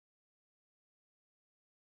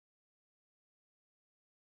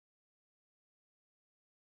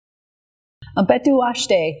Ampetu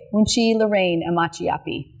ashte, Uŋčí, LaRayne,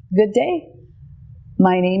 amachiapi. Good day.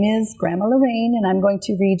 My name is Grandma LaRayne, and I'm going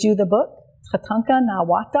to read you the book, Thathanka na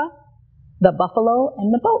Wata, The Buffalo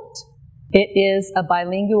and the Boat. It is a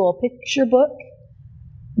bilingual picture book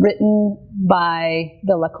written by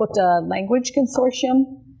the Lakota Language Consortium,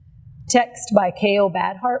 text by Kayo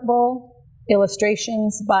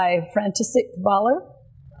illustrations by Frantisek, Valer,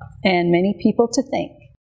 and many people to thank.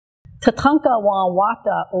 Thathanka wa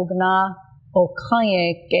Wata ogna o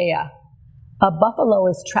Kayo Gea. A buffalo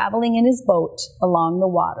is traveling in his boat along the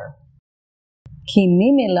water. Ki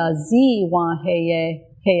mimila zi wa heye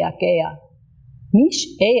heyakea. Mish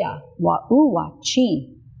ea wa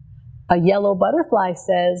uŋčí. A yellow butterfly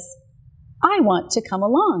says, I want to come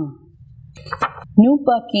along.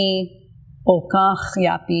 Nupaki o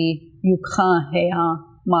kayapi yukha hea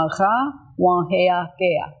marha wa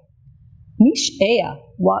heyakea. Mish ea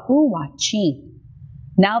wa uŋčí.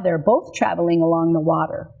 Now they're both traveling along the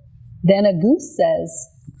water. Then a goose says,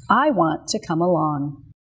 I want to come along.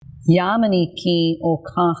 Yamani ki o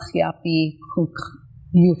kayapi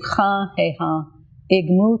yukha heha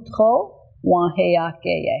igmutro wa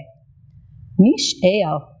heyakeye. Mish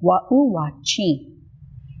ea wa uŋčí.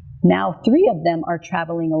 Now 3 of them are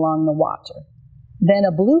traveling along the water. Then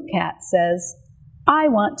a blue cat says, I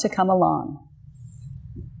want to come along.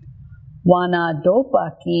 Wana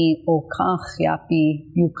dopa ki o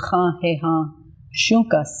kayapi yukha heha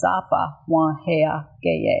shunka sapa wa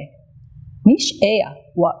heyakeye. Mish ea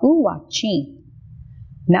wa uŋčí.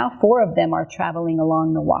 Now 4 of them are traveling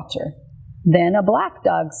along the water. Then a black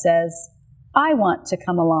dog says, I want to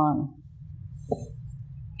come along.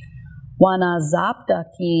 Wana zapta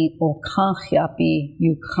ki o kayapi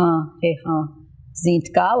yukha heha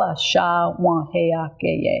zintkala sha wa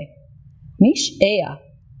heyakeye. Mish ea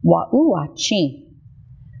wa uŋčí.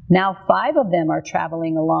 Now 5 of them are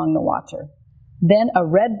traveling along the water. Then a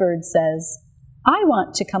red bird says, I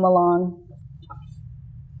want to come along.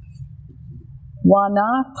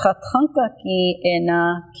 Wana Thathanka ki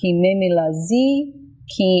ena ki memila zi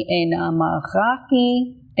ki ena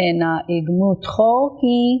maraki ena igmutro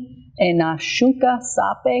ki ena shunka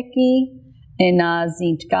sapeki ena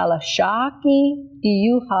zintkala shaki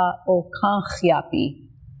iyuha o kayapi.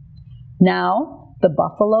 Now the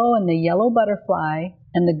buffalo and the yellow butterfly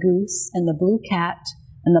and the goose and the blue cat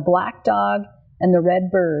and the black dog and the red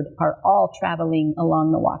bird are all traveling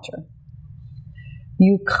along the water.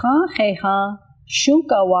 Yukha heha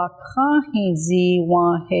shunka wa kahizi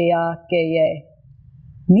wa heyakeye.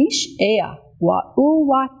 Mish ea wa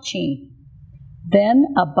uŋčí.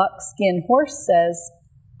 Then a buckskin horse says,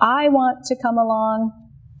 I want to come along.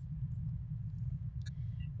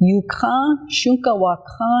 Yukha shunka wa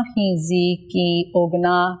kahizi ki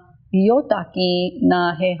ogna yotaki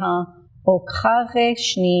na heha o kare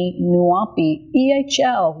shni nuampi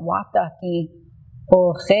ihl Wata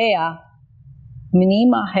o rea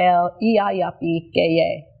minimahel iayapi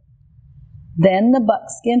keye. Then the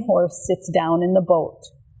buckskin horse sits down in the boat.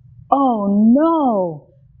 Oh no!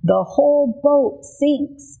 The whole boat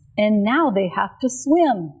sinks, and now they have to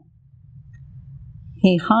swim.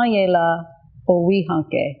 Hihayela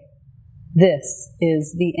owihanke. This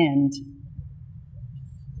is the end.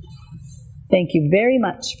 Thank you very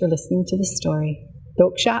much for listening to the story.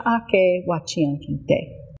 Doksha ake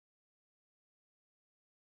wachiankinte.